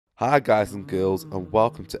Hi guys and girls, and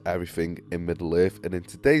welcome to Everything in Middle Earth. And in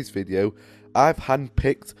today's video I've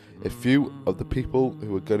handpicked a few of the people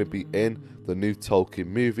who are going to be in the new Tolkien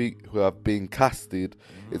movie who have been casted.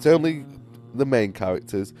 It's only the main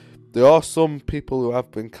characters. There are some people who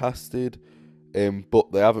have been casted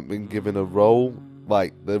but they haven't been given a role,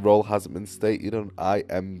 like the role hasn't been stated on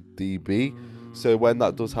IMDb. So when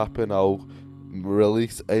that does happen, I'll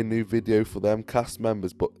release a new video for them cast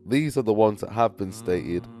members, but these are the ones that have been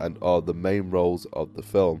stated and are the main roles of the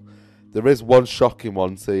film. There is one shocking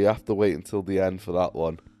one, so you have to wait until the end for that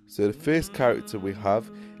one. So the first character we have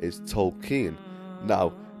is Tolkien.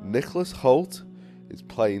 Now, Nicholas Hoult is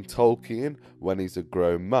playing Tolkien when he's a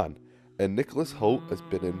grown man, and Nicholas Hoult has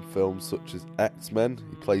been in films such as X-Men,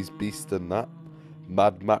 he plays Beast in that,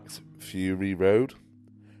 Mad Max Fury Road,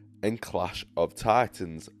 and Clash of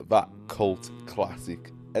Titans, that cult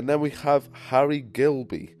classic. And then we have Harry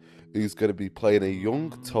Gilby, who's going to be playing a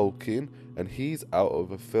young Tolkien, and he's out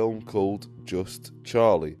of a film called Just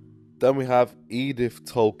Charlie. Then we have Edith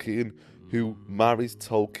Tolkien, who marries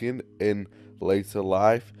Tolkien in later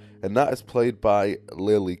life, and that is played by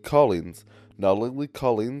Lily Collins. Now, Lily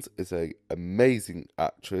Collins is an amazing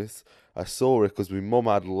actress. I saw her because my mum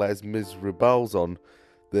had Les Miserables on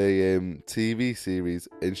the TV series,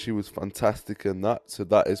 and she was fantastic in that, so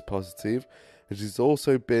that is positive. And she's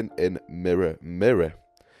also been in Mirror Mirror.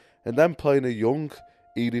 And then playing a young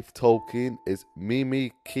Edith Tolkien is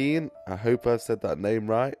Mimi Keane. I hope I've said that name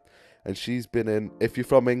right. And she's been in, if you're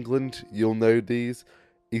from England, you'll know these,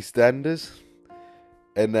 EastEnders.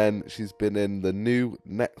 And then she's been in the new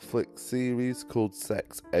Netflix series called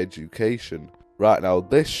Sex Education. Right, now,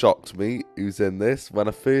 this shocked me, who's in this. When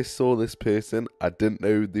I first saw this person, I didn't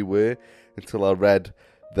know who they were until I read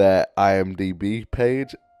their IMDb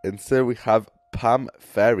page. And so we have Pam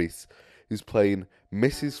Ferris, who's playing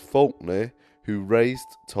Mrs. Faulkner, who raised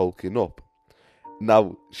Tolkien up.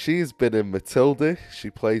 Now, she's been in Matilda. She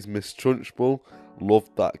plays Miss Trunchbull.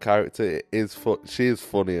 Loved that character. She is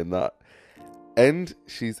funny in that. And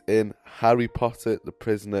she's in Harry Potter, the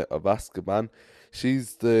Prisoner of Azkaban.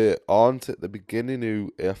 She's the aunt at the beginning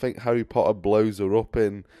who, I think Harry Potter blows her up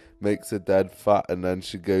and makes her dead fat, and then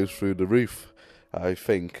she goes through the roof, I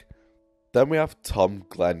think. Then we have Tom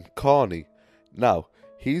Glenn Carney. Now,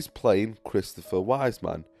 he's playing Christopher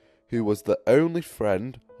Wiseman, who was the only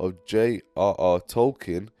friend of J.R.R.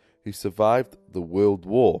 Tolkien who survived the World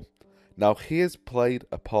War. Now, he has played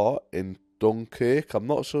a part in Dunkirk. I'm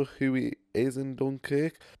not sure who he is in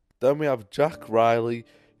Dunkirk. Then we have Jack Riley,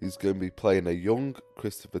 who's going to be playing a young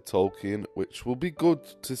Christopher Tolkien, which will be good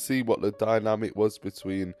to see what the dynamic was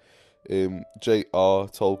between J.R.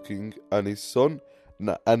 Tolkien and his son.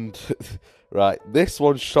 And right, this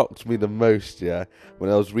one shocked me the most, yeah, when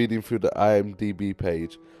I was reading through the IMDb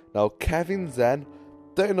page. Now, Kevin Zen,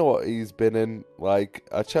 don't know what he's been in. Like,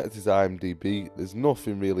 I checked his IMDb, there's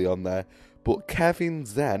nothing really on there. But Kevin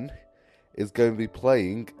Zen is going to be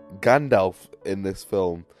playing Gandalf in this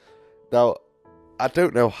film. Now, I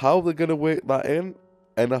don't know how they're going to work that in,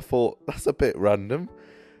 and I thought, that's a bit random.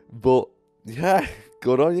 But, yeah,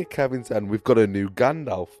 good on you, Kevin Zen. We've got a new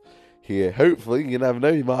Gandalf here. Hopefully, you never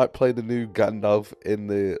know, you might play the new Gandalf in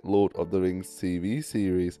the Lord of the Rings TV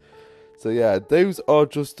series. So, yeah, those are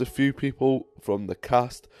just a few people from the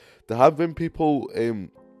cast. There have been people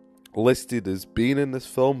listed as being in this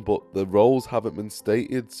film, but the roles haven't been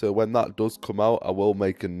stated. So when that does come out, I will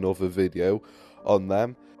make another video on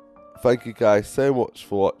them. Thank you guys so much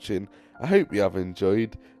for watching. I hope you have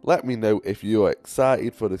enjoyed. Let me know if you are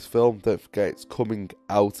excited for this film. Don't forget it's coming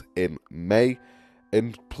out in May.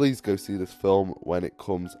 And please go see this film when it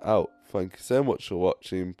comes out. Thank you so much for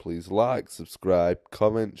watching. Please like, subscribe,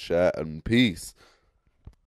 comment, share, and peace.